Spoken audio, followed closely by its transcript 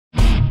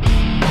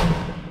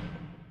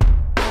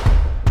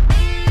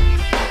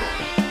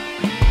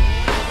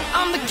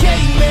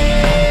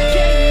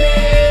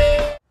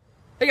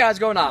guys, what's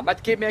going on? Mike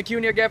the Caveman Q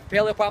here again from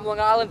Paleo Palm, Long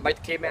Island,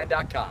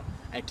 MikeTheCaveman.com.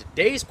 And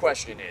today's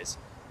question is,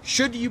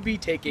 should you be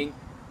taking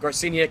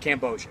Garcinia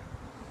Cambogia?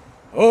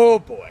 Oh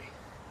boy.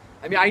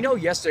 I mean, I know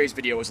yesterday's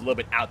video was a little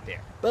bit out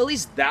there, but at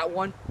least that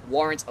one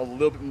warrants a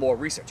little bit more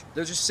research.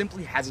 There just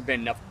simply hasn't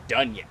been enough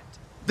done yet.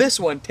 This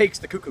one takes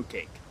the cuckoo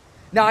cake.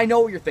 Now, I know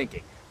what you're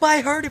thinking, but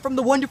I heard it from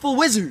the wonderful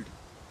wizard.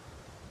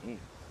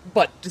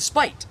 But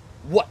despite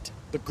what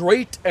the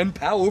great and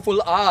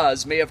powerful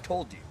Oz may have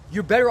told you,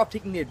 you're better off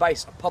taking the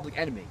advice of Public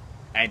Enemy.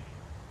 And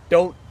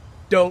don't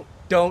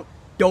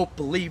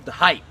believe the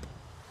hype.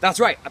 That's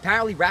right,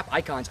 apparently rap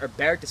icons are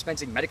better at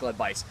dispensing medical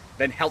advice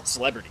than health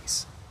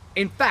celebrities.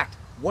 In fact,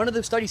 one of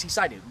the studies he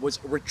cited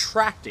was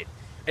retracted,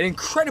 an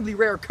incredibly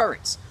rare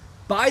occurrence,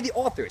 by the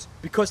authors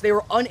because they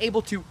were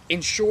unable to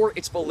ensure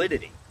its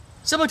validity.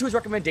 Similar to his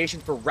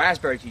recommendation for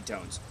raspberry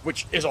ketones,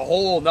 which is a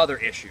whole nother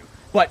issue,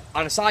 but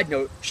on a side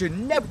note, should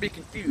never be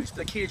confused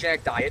with a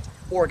ketogenic diet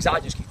or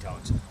exogenous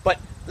ketones. But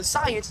the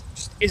science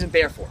just isn't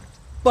there for it.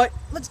 But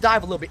let's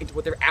dive a little bit into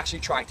what they're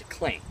actually trying to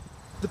claim.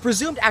 The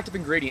presumed active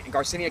ingredient in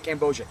Garcinia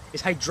Cambogia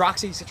is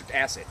hydroxycitric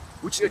acid,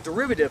 which is a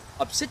derivative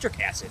of citric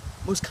acid,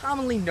 most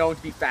commonly known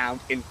to be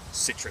found in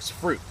citrus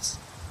fruits.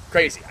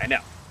 Crazy, I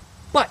know.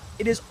 But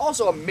it is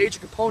also a major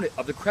component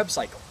of the Krebs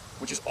cycle,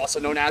 which is also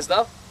known as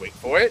the, wait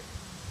for it,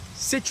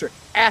 citric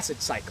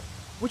acid cycle,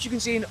 which you can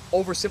see an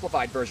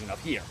oversimplified version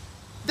of here.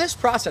 This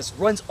process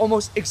runs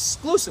almost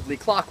exclusively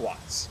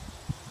clockwise.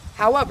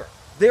 However,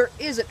 there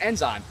is an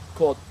enzyme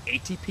called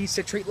ATP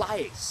citrate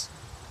lyase,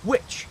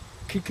 which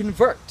can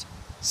convert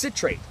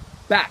citrate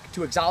back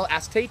to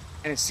oxaloacetate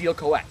and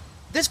acetyl-CoA.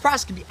 This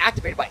process can be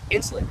activated by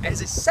insulin and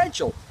is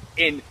essential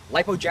in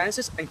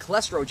lipogenesis and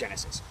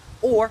cholesterogenesis,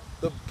 or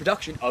the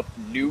production of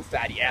new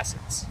fatty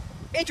acids.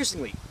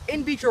 Interestingly,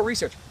 in vitro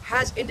research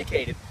has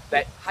indicated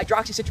that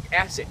hydroxycitric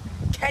acid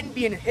can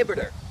be an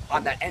inhibitor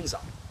on that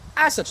enzyme.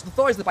 As such, the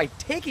thought is that by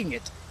taking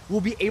it,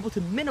 we'll be able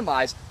to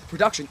minimize the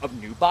production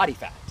of new body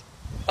fat.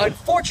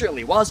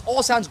 Unfortunately, while this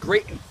all sounds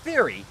great in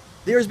theory,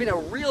 there has been a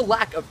real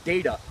lack of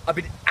data of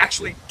it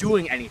actually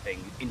doing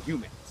anything in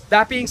humans.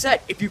 That being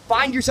said, if you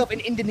find yourself in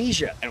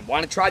Indonesia and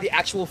want to try the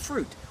actual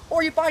fruit,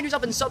 or you find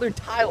yourself in southern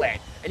Thailand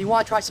and you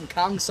want to try some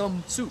kang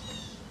sum soup,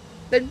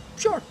 then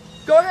sure,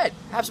 go ahead,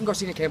 have some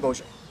Garcinia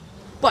Cambogia.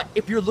 But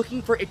if you're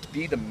looking for it to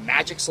be the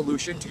magic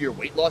solution to your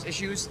weight loss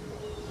issues,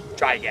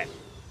 try again.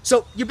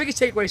 So your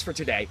biggest takeaways for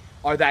today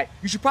are that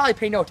you should probably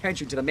pay no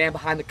attention to the man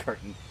behind the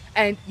curtain,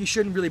 and you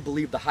shouldn't really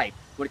believe the hype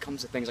when it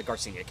comes to things like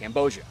Garcinia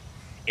Cambogia.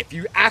 If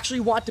you actually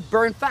want to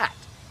burn fat,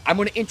 I'm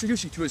going to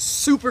introduce you to a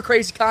super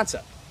crazy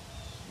concept.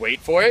 Wait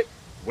for it,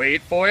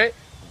 wait for it,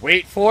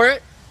 wait for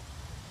it.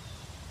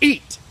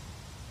 Eat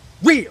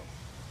real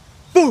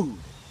food.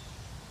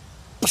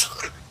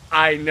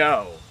 I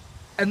know.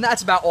 And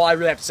that's about all I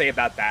really have to say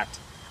about that.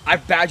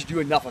 I've badgered you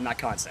enough on that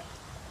concept.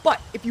 But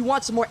if you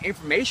want some more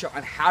information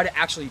on how to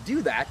actually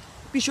do that,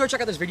 be sure to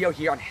check out this video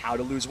here on how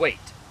to lose weight.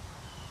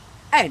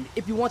 And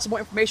if you want some more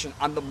information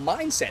on the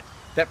mindset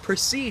that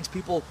precedes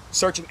people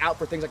searching out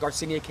for things like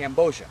Garcinia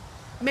Cambogia,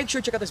 make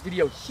sure to check out this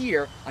video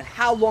here on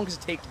how long does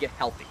it take to get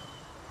healthy.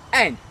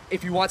 And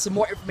if you want some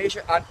more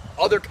information on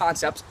other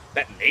concepts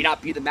that may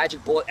not be the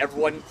magic bullet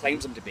everyone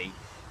claims them to be,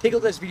 take a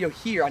look at this video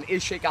here on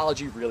Is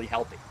Shakeology Really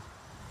Healthy?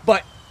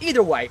 But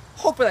either way,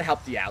 hopefully that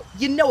helped you out.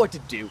 You know what to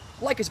do.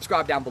 Like and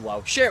subscribe down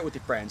below. Share it with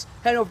your friends.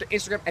 Head over to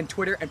Instagram and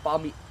Twitter and follow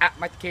me at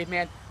Mike the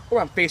Caveman, or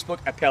on Facebook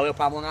at Paleo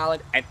Palm, Long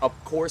Island, and of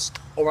course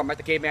over on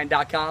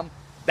MikeTheCaveman.com.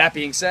 That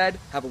being said,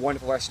 have a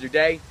wonderful rest of your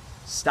day.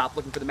 Stop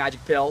looking for the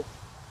magic pill.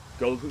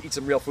 Go eat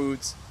some real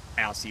foods,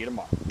 and I'll see you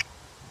tomorrow.